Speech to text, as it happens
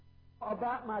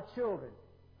about my children,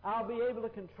 I'll be able to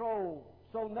control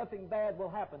so nothing bad will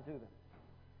happen to them.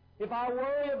 If I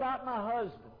worry about my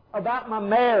husband, about my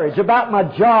marriage, about my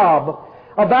job,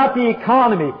 about the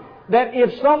economy, that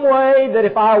if some way that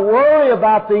if I worry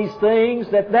about these things,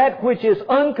 that which is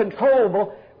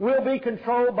uncontrollable will be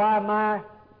controlled by my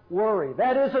worry.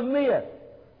 That is a myth.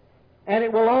 And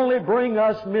it will only bring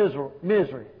us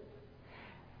misery.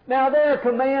 Now, there are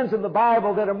commands in the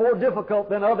Bible that are more difficult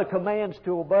than other commands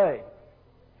to obey.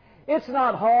 It's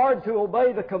not hard to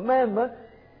obey the commandment,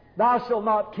 "Thou shalt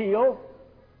not kill."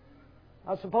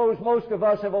 I suppose most of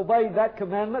us have obeyed that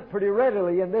commandment pretty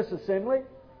readily in this assembly.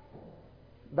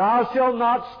 "Thou shalt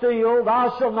not steal, thou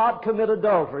shalt not commit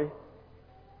adultery."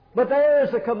 But there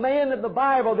is a command in the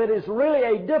Bible that is really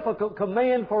a difficult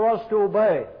command for us to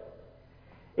obey.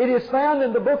 It is found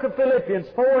in the book of Philippians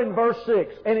 4 and verse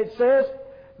 6, and it says,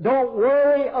 "Don't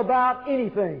worry about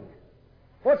anything."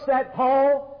 What's that,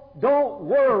 Paul? Don't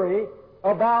worry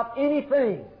about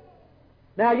anything.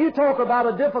 Now, you talk about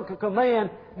a difficult command,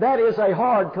 that is a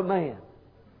hard command.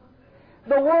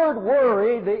 The word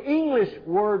worry, the English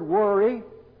word worry,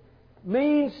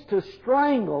 means to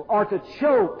strangle or to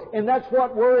choke, and that's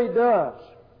what worry does.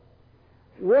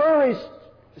 Worry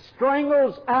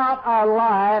strangles out our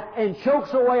life and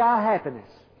chokes away our happiness.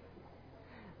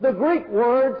 The Greek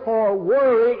word for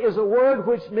worry is a word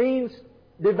which means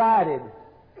divided.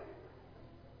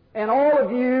 And all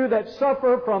of you that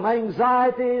suffer from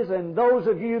anxieties and those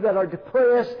of you that are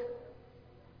depressed,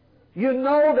 you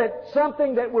know that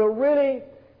something that will really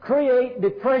create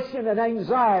depression and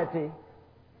anxiety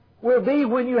will be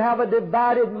when you have a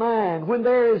divided mind, when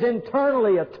there is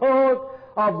internally a tug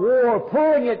of war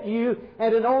pulling at you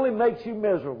and it only makes you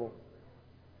miserable.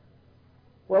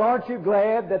 Well, aren't you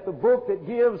glad that the book that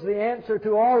gives the answer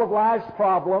to all of life's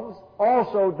problems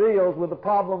also deals with the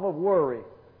problem of worry?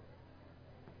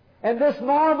 And this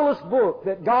marvelous book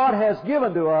that God has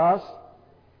given to us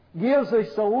gives a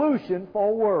solution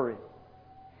for worry.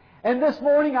 And this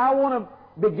morning I want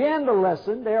to begin the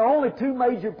lesson. There are only two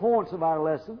major points of our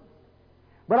lesson.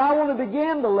 But I want to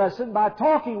begin the lesson by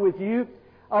talking with you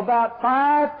about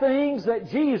 5 things that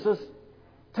Jesus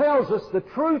tells us the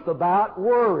truth about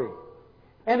worry.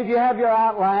 And if you have your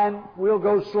outline, we'll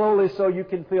go slowly so you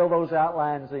can fill those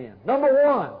outlines in. Number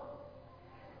 1,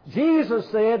 Jesus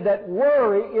said that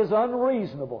worry is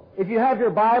unreasonable. If you have your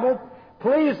Bible,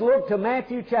 please look to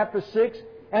Matthew chapter 6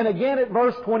 and again at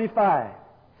verse 25.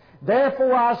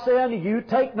 "Therefore I say unto you,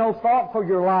 take no thought for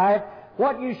your life,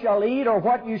 what you shall eat or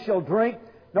what you shall drink,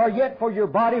 nor yet for your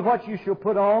body what you shall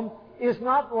put on. Is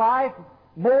not life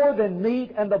more than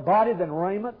meat and the body than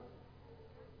raiment?"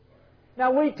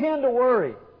 Now we tend to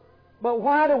worry. But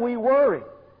why do we worry?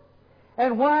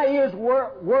 And why is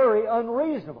worry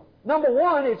unreasonable? Number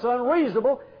 1, it's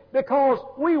unreasonable because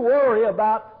we worry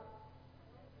about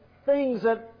things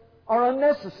that are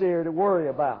unnecessary to worry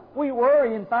about. We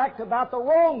worry, in fact, about the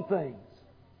wrong things.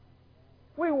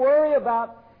 We worry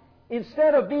about,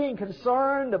 instead of being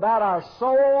concerned about our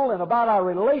soul and about our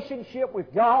relationship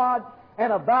with God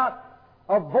and about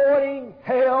avoiding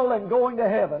hell and going to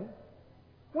heaven,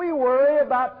 we worry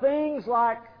about things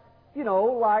like,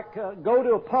 go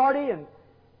to a party and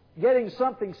getting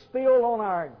something spilled on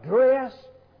our dress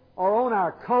or on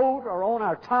our coat or on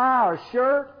our tie or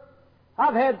shirt.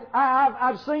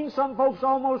 I've seen some folks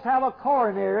almost have a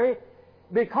coronary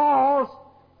because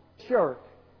shirt.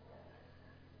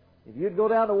 If you'd go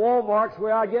down to Walmart's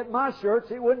where I get my shirts,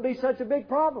 it wouldn't be such a big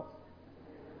problem.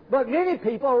 But many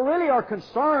people really are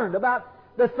concerned about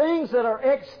the things that are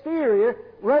exterior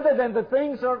rather than the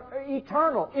things that are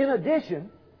eternal. In addition,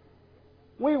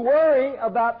 we worry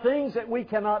about things that we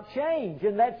cannot change,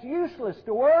 and that's useless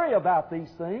to worry about these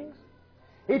things.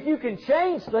 If you can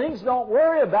change things, don't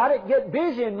worry about it. Get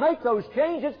busy and make those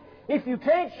changes. If you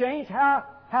can't change, how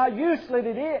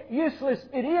useless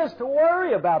it is to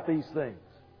worry about these things.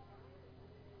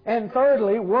 And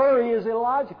thirdly, worry is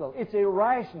illogical. It's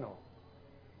irrational.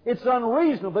 It's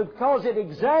unreasonable because it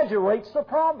exaggerates the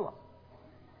problem.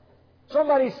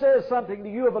 Somebody says something to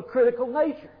you of a critical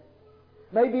nature.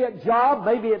 Maybe at job,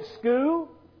 maybe at school,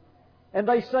 and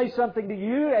they say something to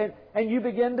you and you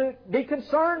begin to be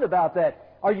concerned about that.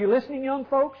 Are you listening, young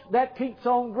folks? That keeps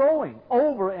on growing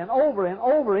over and over and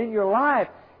over in your life.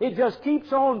 It just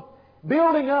keeps on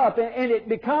building up and it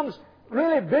becomes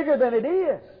really bigger than it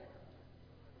is.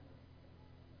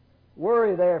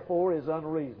 Worry, therefore, is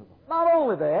unreasonable. Not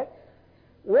only that,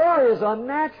 worry is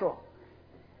unnatural.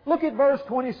 Look at verse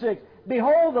 26.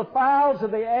 "Behold the fowls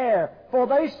of the air, for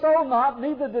they sow not,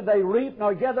 neither do they reap,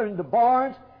 nor gather into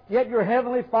barns, yet your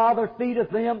heavenly Father feedeth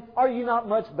them. Are ye not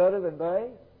much better than they?"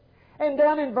 And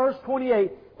down in verse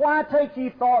 28, why take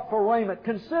ye thought for raiment?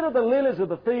 Consider the lilies of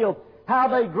the field, how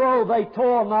they grow, they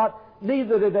toil not,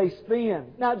 neither do they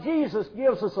spin. Now Jesus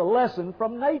gives us a lesson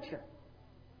from nature.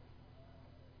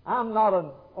 I'm not an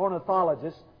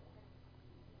ornithologist.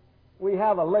 We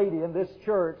have a lady in this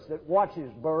church that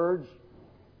watches birds.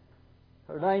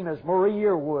 Her name is Marie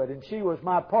Yearwood, and she was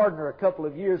my partner a couple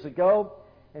of years ago,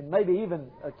 and maybe even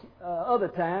other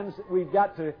times we've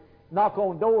got to knock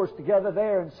on doors together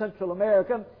there in Central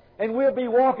America, and we'll be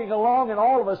walking along, and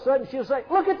all of a sudden she'll say,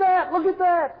 "Look at that! Look at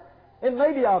that!" And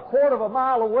maybe a quarter of a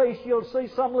mile away she'll see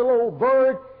some little old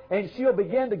bird, and she'll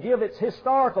begin to give its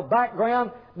historical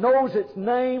background, knows its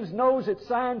names, knows its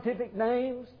scientific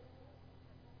names.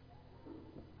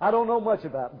 I don't know much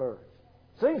about birds.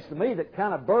 Seems to me that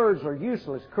kind of birds are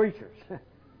useless creatures.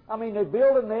 I mean, they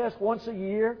build a nest once a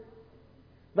year.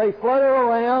 They flutter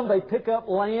around. They pick up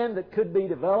land that could be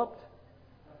developed.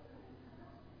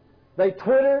 They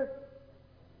twitter.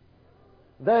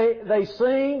 They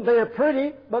sing. They're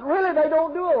pretty, but really they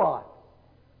don't do a lot.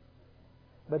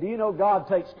 But do you know God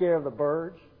takes care of the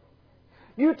birds?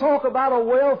 You talk about a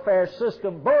welfare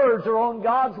system. Birds are on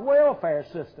God's welfare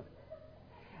system.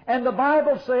 And the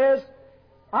Bible says,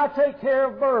 I take care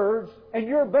of birds, and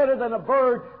you're better than a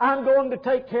bird. I'm going to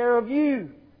take care of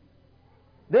you.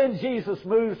 Then Jesus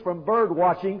moves from bird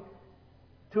watching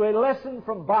to a lesson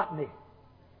from botany.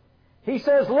 He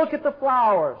says, look at the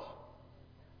flowers.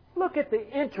 Look at the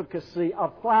intricacy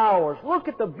of flowers. Look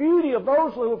at the beauty of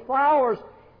those little flowers.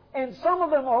 And some of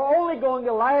them are only going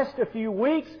to last a few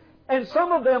weeks, and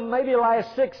some of them maybe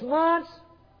last 6 months.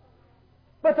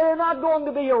 But they're not going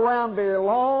to be around very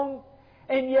long.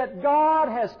 And yet God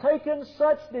has taken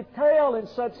such detail and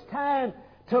such time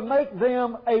to make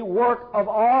them a work of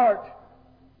art.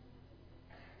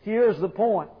 Here's the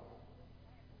point.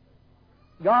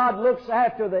 God looks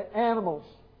after the animals.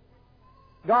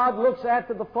 God looks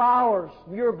after the flowers.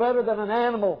 You're better than an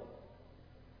animal.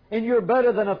 And you're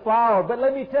better than a flower. But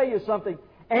let me tell you something.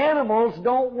 Animals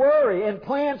don't worry, and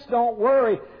plants don't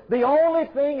worry. The only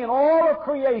thing in all of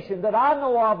creation that I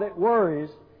know of that worries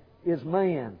is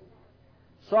man.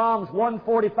 Psalms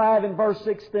 145 and verse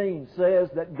 16 says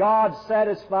that God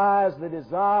satisfies the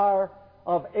desire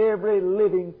of every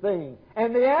living thing.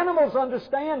 And the animals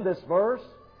understand this verse.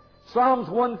 Psalms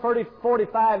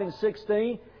 145 and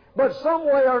 16. But some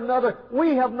way or another,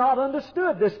 we have not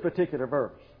understood this particular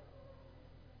verse.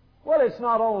 Well, it's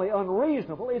not only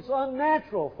unreasonable, it's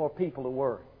unnatural for people to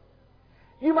worry.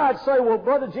 You might say, well,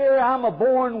 Brother Jerry, I'm a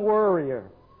born worrier.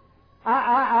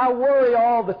 I worry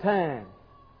all the time.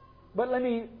 But let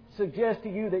me suggest to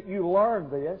you that you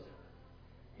learned this.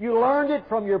 You learned it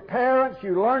from your parents.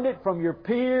 You learned it from your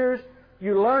peers.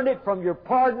 You learned it from your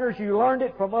partners. You learned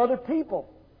it from other people.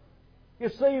 You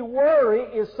see, worry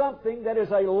is something that is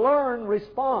a learned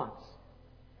response.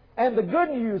 And the good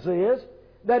news is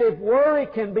that if worry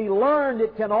can be learned,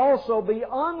 it can also be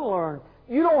unlearned.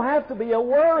 You don't have to be a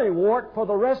worrywart for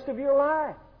the rest of your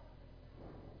life.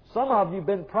 Some of you have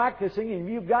been practicing and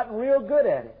you've gotten real good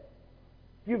at it.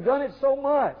 You've done it so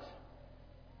much.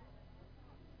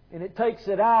 And it takes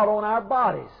it out on our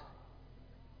bodies.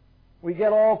 We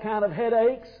get all kind of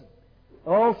headaches,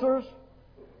 ulcers.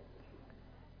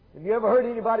 Have you ever heard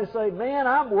anybody say, man,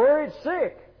 I'm worried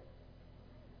sick?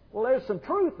 Well, there's some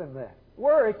truth in that.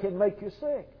 Worry can make you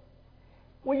sick.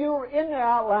 Well, you were in the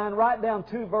outline, write down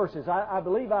 2 verses. I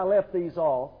believe I left these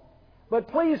off. But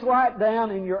please write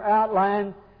down in your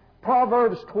outline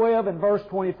Proverbs 12 and verse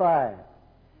 25.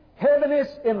 Heaviness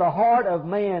in the heart of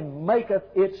man maketh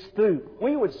it stoop.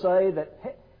 We would say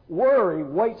that worry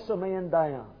weights a man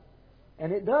down.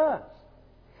 And it does.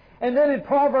 And then in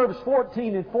Proverbs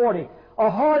 14 and 40, a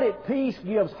heart at peace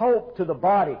gives hope to the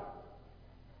body.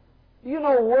 You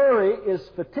know, worry is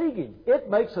fatiguing. It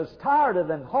makes us tired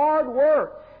than hard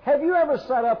work. Have you ever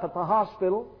sat up at the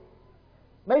hospital?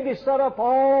 Maybe sat up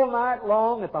all night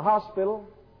long at the hospital,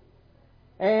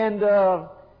 and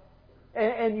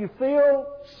you feel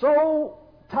so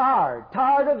tired,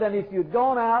 tireder than if you'd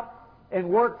gone out and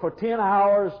worked for 10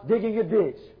 hours digging a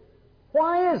ditch.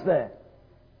 Why is that?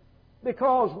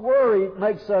 Because worry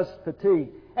makes us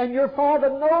fatigued. And your Father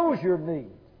knows your need.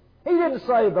 He didn't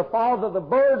say the Father of the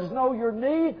birds know your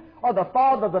need or the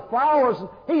Father of the flowers.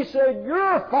 He said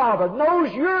your Father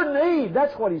knows your need.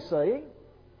 That's what He's saying.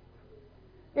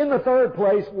 In the third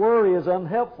place, worry is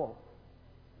unhelpful.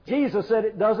 Jesus said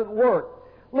it doesn't work.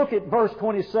 Look at verse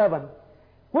 27.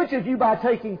 Which of you by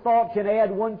taking thought can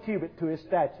add 1 cubit to his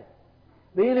stature?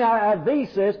 The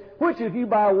NIV says, which of you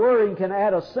by worrying can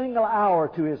add a single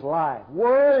hour to his life?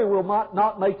 Worry will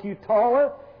not make you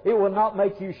taller. It will not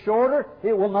make you shorter.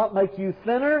 It will not make you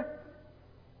thinner.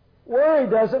 Worry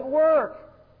doesn't work.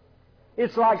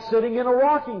 It's like sitting in a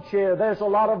rocking chair. There's a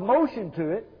lot of motion to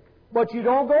it, but you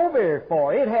don't go very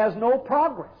far. It has no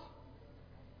progress.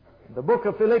 The book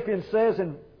of Philippians says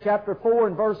in chapter 4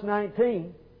 and verse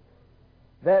 19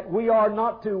 that we are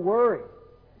not to worry.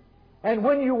 And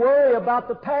when you worry about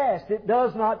the past, it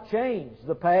does not change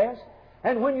the past.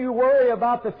 And when you worry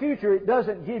about the future, it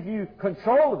doesn't give you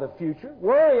control of the future.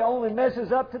 Worry only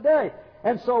messes up today.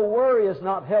 And so worry is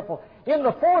not helpful. In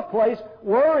the fourth place,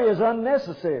 worry is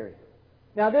unnecessary.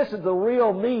 Now this is the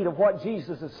real meat of what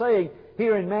Jesus is saying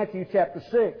here in Matthew chapter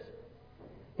 6.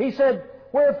 He said,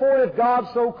 "Wherefore if God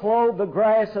so clothe the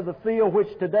grass of the field,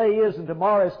 which today is and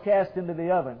tomorrow is cast into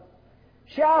the oven,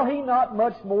 shall He not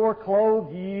much more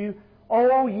clothe you,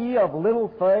 O ye of little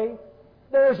faith?"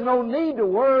 There is no need to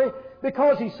worry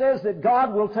because He says that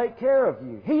God will take care of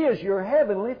you. He is your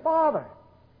heavenly Father.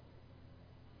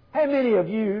 How many of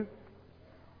you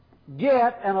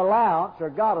get an allowance or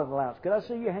got an allowance? Could I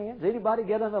see your hands? Anybody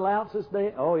get an allowance this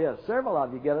day? Oh yes, several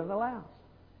of you get an allowance.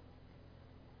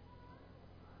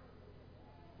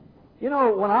 You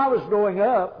know, when I was growing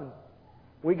up,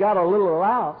 we got a little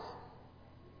allowance.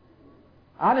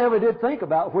 I never did think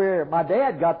about where my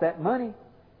dad got that money.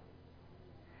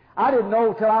 I didn't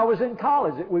know till I was in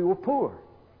college that we were poor.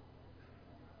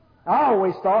 I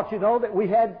always thought, that we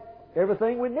had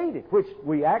everything we needed, which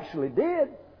we actually did.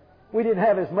 We didn't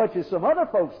have as much as some other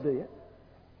folks did.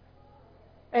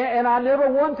 And I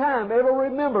never one time ever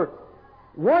remember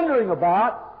wondering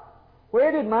about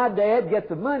where did my dad get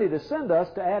the money to send us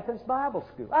to Athens Bible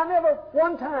School. I never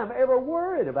one time ever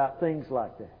worried about things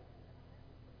like that.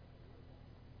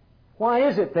 Why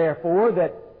is it, therefore,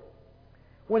 that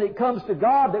when it comes to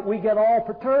God that we get all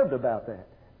perturbed about that?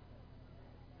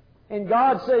 And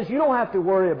God says you don't have to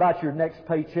worry about your next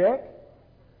paycheck.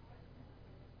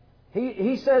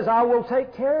 He says, "I will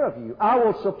take care of you. I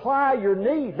will supply your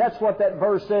need." That's what that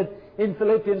verse said in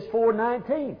Philippians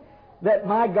 4:19. That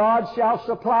my God shall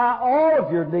supply all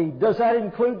of your need. Does that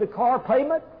include the car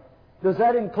payment? Does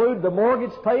that include the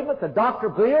mortgage payment, the doctor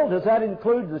bill? Does that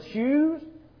include the shoes?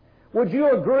 Would you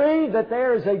agree that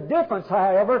there is a difference,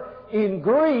 however, in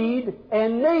greed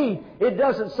and need? It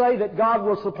doesn't say that God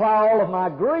will supply all of my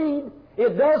greed.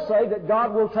 It does say that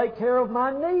God will take care of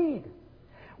my need.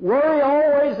 Worry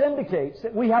always indicates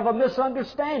that we have a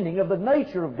misunderstanding of the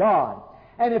nature of God.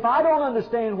 And if I don't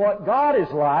understand what God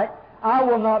is like, I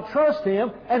will not trust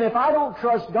Him. And if I don't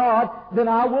trust God, then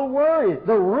I will worry.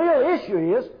 The real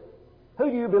issue is, who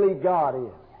do you believe God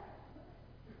is?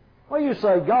 Well, you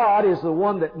say God is the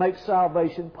one that makes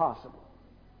salvation possible.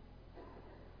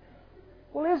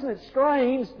 Well, isn't it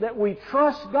strange that we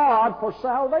trust God for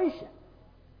salvation?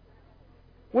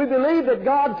 We believe that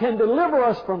God can deliver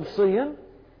us from sin,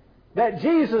 that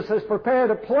Jesus has prepared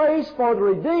a place for the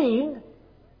redeemed,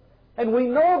 and we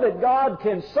know that God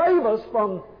can save us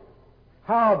from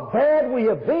how bad we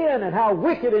have been and how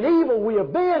wicked and evil we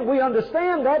have been. We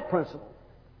understand that principle.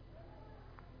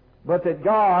 But that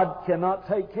God cannot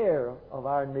take care of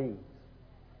our needs.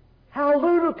 How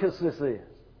ludicrous this is.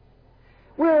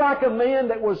 We're like a man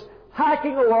that was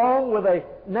hiking along with a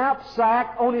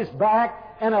knapsack on his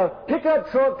back, and a pickup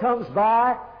truck comes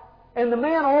by, and the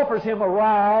man offers him a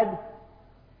ride,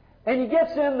 and he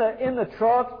gets in the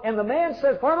truck, and the man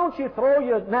says, "Why don't you throw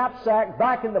your knapsack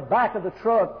back in the back of the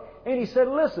truck?" And he said,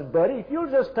 "Listen, buddy, if you'll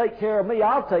just take care of me,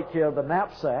 I'll take care of the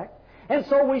knapsack." And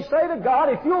so we say to God,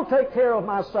 if you'll take care of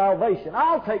my salvation,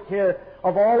 I'll take care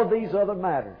of all of these other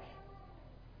matters.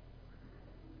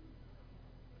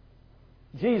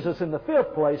 Jesus, in the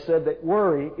fifth place, said that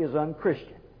worry is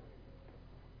unchristian.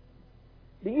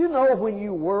 Do you know when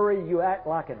you worry, you act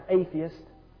like an atheist?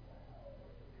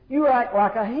 You act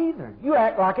like a heathen. You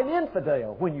act like an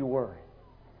infidel when you worry.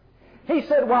 He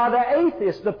said, why, the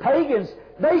atheists, the pagans,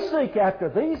 they seek after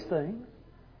these things.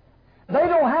 They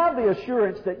don't have the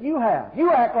assurance that you have.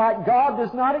 You act like God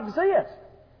does not exist.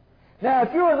 Now,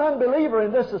 if you're an unbeliever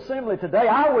in this assembly today,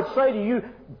 I would say to you,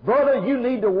 brother, you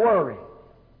need to worry.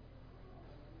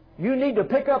 You need to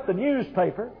pick up the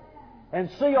newspaper and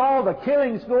see all the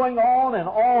killings going on and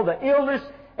all the illness,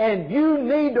 and you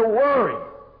need to worry.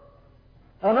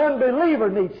 An unbeliever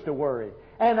needs to worry.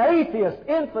 An atheist,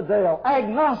 infidel,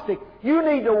 agnostic, you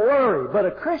need to worry. But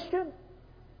a Christian?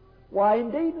 Why,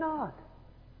 indeed not.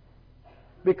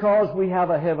 Because we have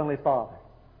a Heavenly Father.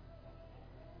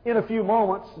 In a few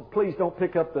moments, please don't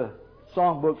pick up the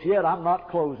songbooks yet, I'm not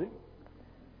closing.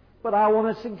 But I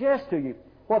want to suggest to you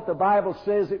what the Bible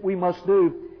says that we must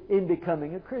do in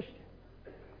becoming a Christian.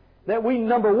 That we,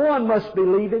 number one, must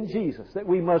believe in Jesus. That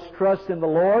we must trust in the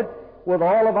Lord with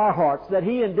all of our hearts. That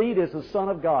He indeed is the Son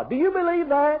of God. Do you believe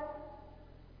that?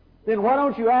 then why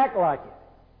don't you act like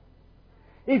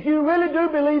it? If you really do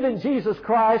believe in Jesus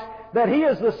Christ, that He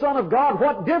is the Son of God,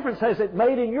 what difference has it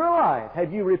made in your life?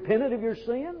 Have you repented of your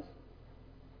sins?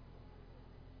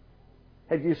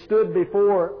 Have you stood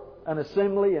before an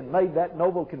assembly and made that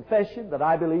noble confession that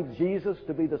I believe Jesus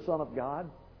to be the Son of God?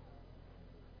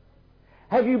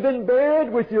 Have you been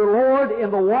buried with your Lord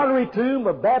in the watery tomb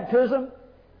of baptism?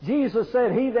 Jesus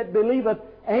said, He that believeth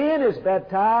and is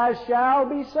baptized shall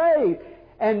be saved.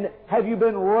 And have you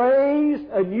been raised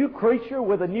a new creature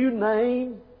with a new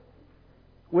name,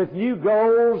 with new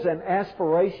goals and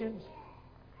aspirations?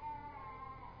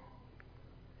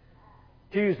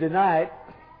 Tuesday night,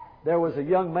 there was a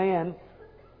young man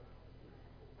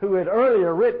who had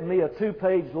earlier written me a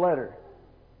 2-page letter.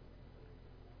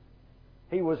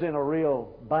 He was in a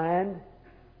real bind.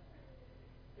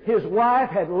 His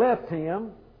wife had left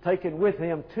him, taken with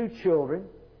him 2 children,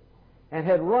 and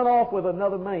had run off with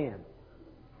another man.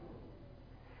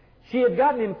 She had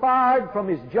gotten him fired from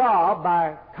his job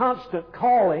by constant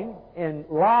calling and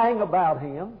lying about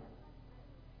him.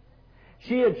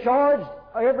 She had charged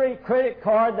every credit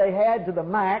card they had to the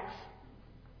max.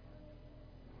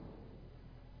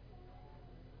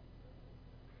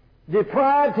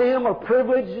 Deprived him of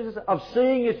privileges of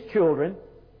seeing his children.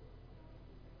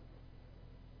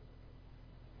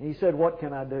 He said, what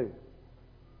can I do?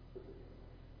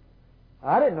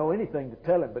 I didn't know anything to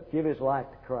tell him but give his life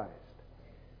to Christ.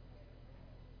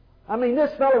 I mean,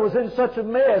 this fellow was in such a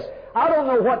mess. I don't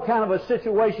know what kind of a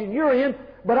situation you're in,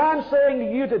 but I'm saying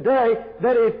to you today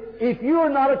that if you're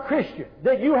not a Christian,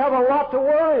 that you have a lot to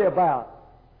worry about.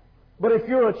 But if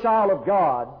you're a child of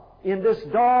God, in this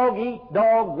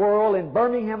dog-eat-dog world in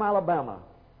Birmingham, Alabama,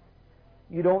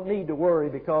 you don't need to worry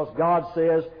because God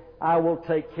says, I will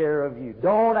take care of you.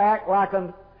 Don't act like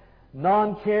a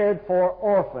non-cared-for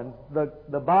orphan.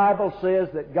 The Bible says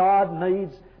that God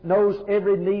knows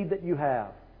every need that you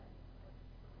have.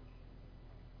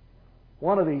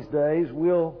 One of these days,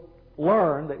 we'll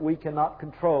learn that we cannot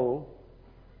control,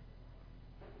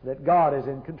 that God is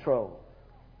in control.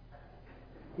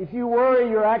 If you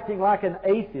worry, you're acting like an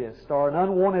atheist or an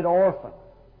unwanted orphan.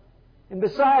 And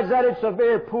besides that, it's a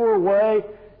very poor way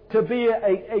to be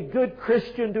a good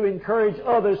Christian, to encourage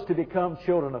others to become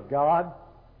children of God.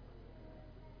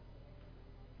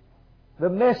 The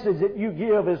message that you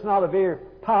give is not a very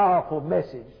powerful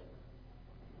message.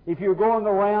 If you're going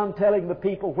around telling the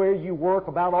people where you work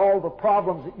about all the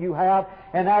problems that you have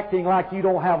and acting like you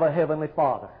don't have a Heavenly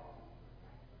Father.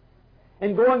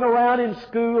 And going around in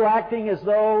school acting as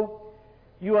though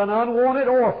you're an unwanted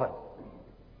orphan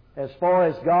as far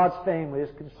as God's family is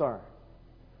concerned.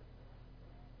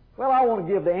 Well, I want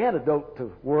to give the antidote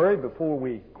to worry before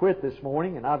we quit this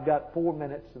morning, and I've got 4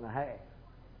 minutes and a half.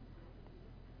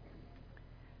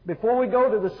 Before we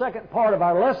go to the second part of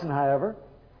our lesson, however,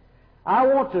 I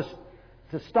want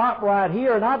to stop right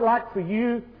here, and I'd like for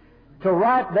you to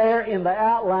write there in the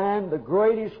outline the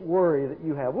greatest worry that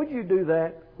you have. Would you do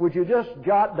that? Would you just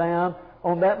jot down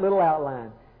on that little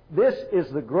outline, this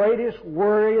is the greatest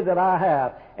worry that I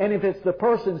have. And if it's the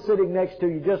person sitting next to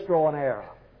you, just draw an arrow.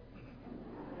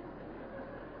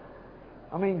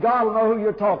 I mean, God will know who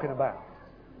you're talking about.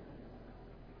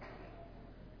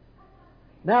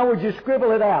 Now would you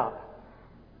scribble it out?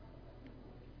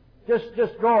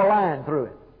 Just draw a line through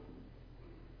it.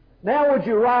 Now would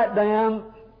you write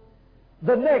down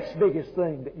the next biggest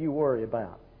thing that you worry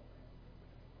about?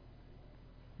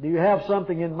 Do you have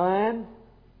something in mind?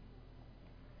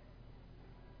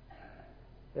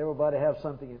 Everybody have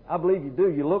something in mind? I believe you do.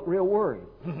 You look real worried.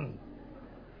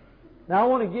 Now I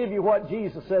want to give you what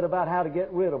Jesus said about how to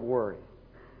get rid of worry.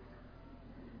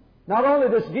 Not only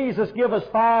does Jesus give us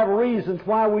 5 reasons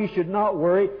why we should not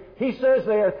worry, He says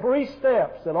there are 3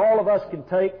 steps that all of us can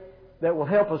take that will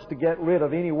help us to get rid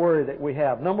of any worry that we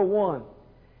have. Number 1,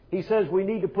 He says we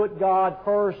need to put God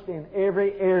first in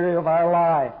every area of our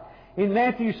life. In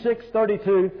Matthew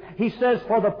 6:32, He says,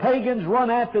 "For the pagans run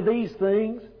after these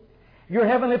things. Your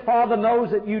heavenly Father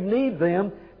knows that you need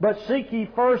them, but seek ye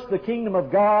first the kingdom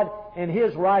of God and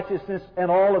His righteousness, and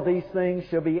all of these things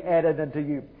shall be added unto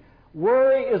you."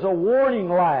 Worry is a warning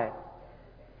light.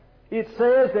 It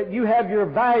says that you have your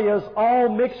values all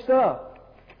mixed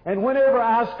up. And whenever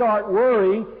I start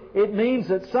worrying, it means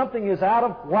that something is out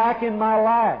of whack in my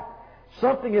life.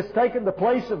 Something has taken the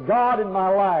place of God in my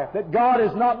life. That God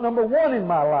is not number 1 in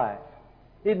my life.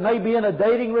 It may be in a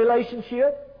dating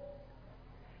relationship.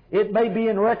 It may be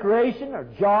in recreation or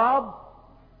job.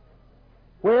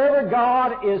 Wherever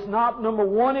God is not number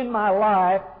 1 in my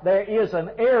life, there is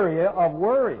an area of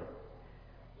worry.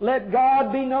 Let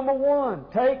God be number 1.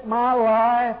 Take my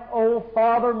life, oh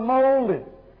Father, mold it.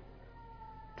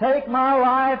 Take my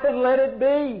life and let it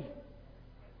be.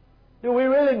 Do we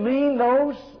really mean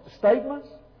those statements?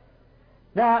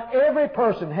 Now, every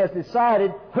person has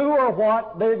decided who or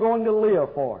what they're going to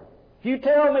live for. If you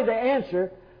tell me the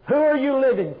answer, who are you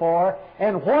living for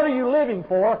and what are you living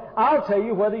for, I'll tell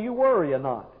you whether you worry or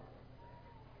not.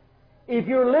 If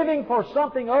you're living for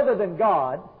something other than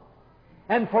God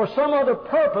and for some other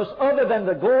purpose other than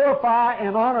to glorify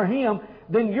and honor Him,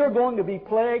 then you're going to be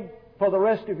plagued for the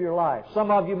rest of your life. Some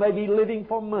of you may be living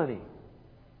for money.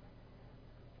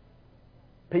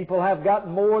 People have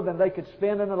gotten more than they could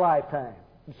spend in a lifetime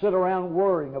and sit around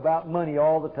worrying about money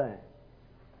all the time.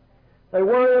 They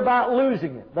worry about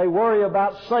losing it. They worry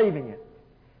about saving it,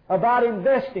 about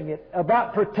investing it,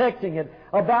 about protecting it,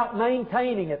 about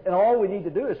maintaining it. And all we need to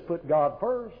do is put God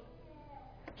first.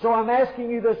 So I'm asking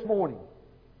you this morning,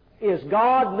 is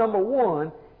God number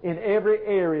one in every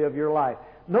area of your life?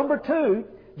 Number two,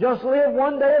 just live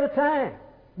one day at a time.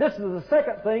 This is the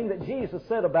second thing that Jesus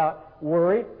said about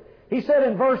worry. He said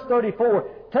in verse 34,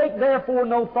 "Take therefore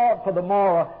no thought for the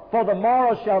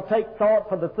morrow shall take thought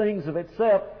for the things of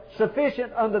itself.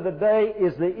 Sufficient unto the day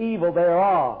is the evil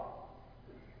thereof."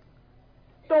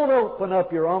 Don't open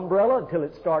up your umbrella until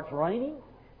it starts raining.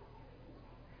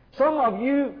 Some of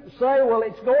you say, "Well,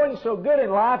 it's going so good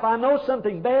in life, I know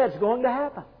something bad's going to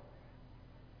happen.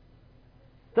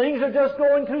 Things are just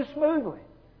going too smoothly.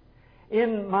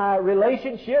 In my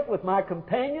relationship with my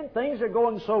companion, things are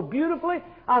going so beautifully,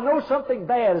 I know something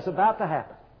bad is about to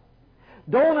happen."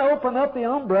 Don't open up the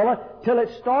umbrella till it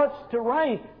starts to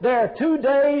rain. There are 2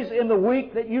 days in the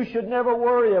week that you should never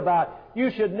worry about.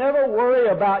 You should never worry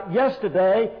about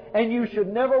yesterday, and you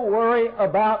should never worry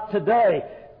about today.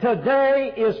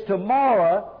 Today is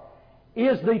tomorrow,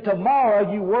 is the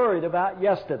tomorrow you worried about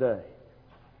yesterday.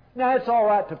 Now, it's all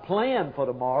right to plan for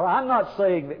tomorrow. I'm not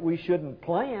saying that we shouldn't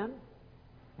plan.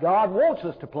 God wants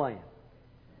us to plan.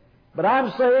 But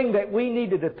I'm saying that we need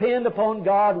to depend upon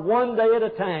God one day at a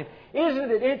time.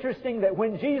 Isn't it interesting that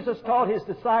when Jesus taught His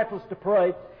disciples to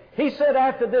pray, He said,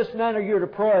 "After this manner you're to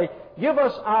pray, give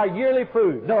us our yearly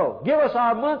food." No, give us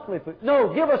our monthly food. No,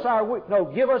 give us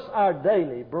our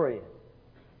daily bread.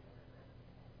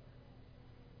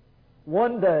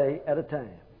 One day at a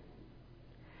time.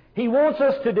 He wants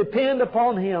us to depend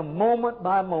upon Him moment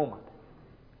by moment.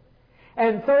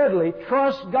 And thirdly,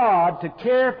 trust God to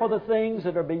care for the things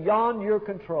that are beyond your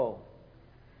control.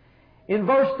 In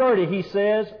verse 30 He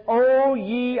says, "O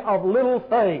ye of little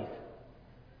faith."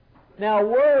 Now,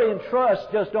 worry and trust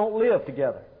just don't live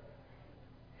together.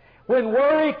 When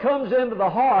worry comes into the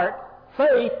heart,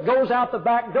 faith goes out the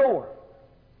back door,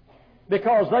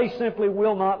 because they simply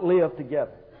will not live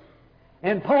together.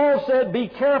 And Paul said, "Be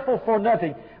careful for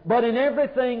nothing, but in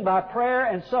everything by prayer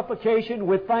and supplication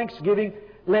with thanksgiving,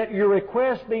 let your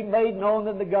requests be made known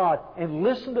unto God." And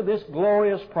listen to this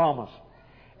glorious promise.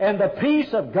 "And the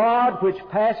peace of God, which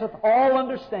passeth all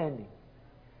understanding,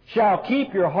 shall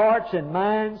keep your hearts and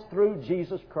minds through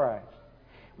Jesus Christ."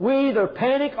 We either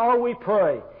panic or we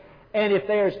pray. And if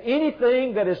there's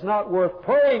anything that is not worth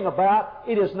praying about,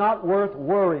 it is not worth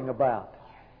worrying about.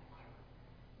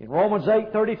 In Romans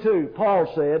 8:32, Paul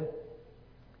said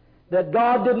that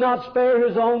God did not spare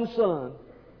His own Son,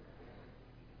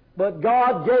 but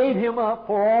God gave Him up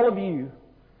for all of you.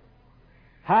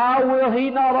 How will He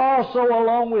not also,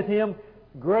 along with Him,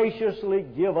 graciously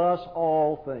give us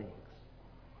all things?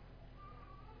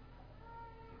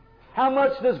 How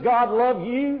much does God love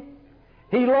you?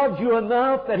 He loved you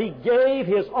enough that He gave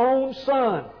His own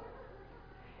Son.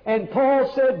 And Paul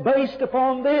said, based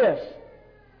upon this,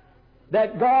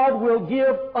 that God will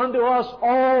give unto us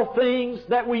all things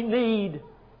that we need.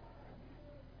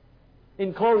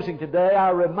 In closing today, I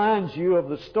remind you of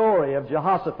the story of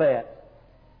Jehoshaphat.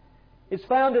 It's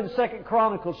found in 2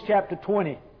 Chronicles chapter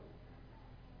 20.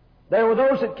 There were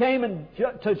those that came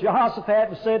to Jehoshaphat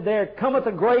and said, "There cometh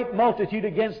a great multitude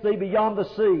against thee beyond the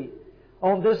sea,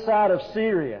 on this side of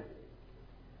Syria."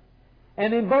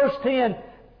 And in verse 10,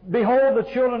 "Behold, the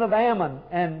children of Ammon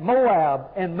and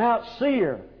Moab and Mount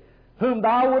Seir, whom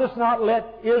thou wouldest not let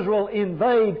Israel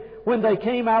invade when they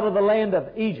came out of the land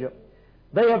of Egypt.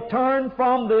 They have turned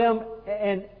from them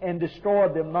and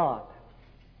destroyed them not."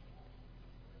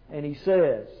 And he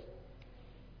says,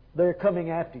 they're coming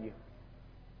after you.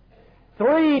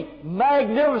 3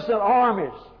 magnificent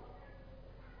armies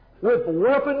with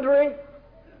weaponry,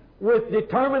 with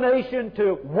determination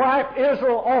to wipe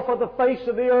Israel off of the face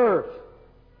of the earth.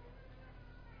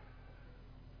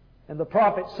 And the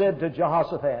prophet said to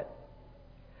Jehoshaphat,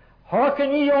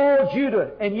 "Hearken ye all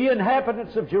Judah, and ye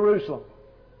inhabitants of Jerusalem.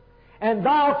 And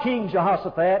thou, King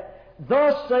Jehoshaphat,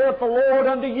 thus saith the Lord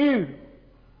unto you,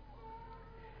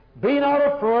 Be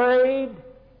not afraid,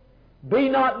 be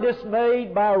not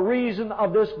dismayed by reason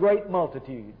of this great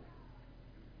multitude.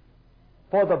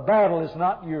 For the battle is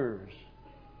not yours,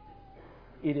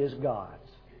 it is God's.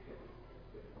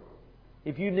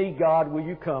 If you need God, will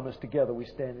you come as together we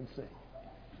stand and sing?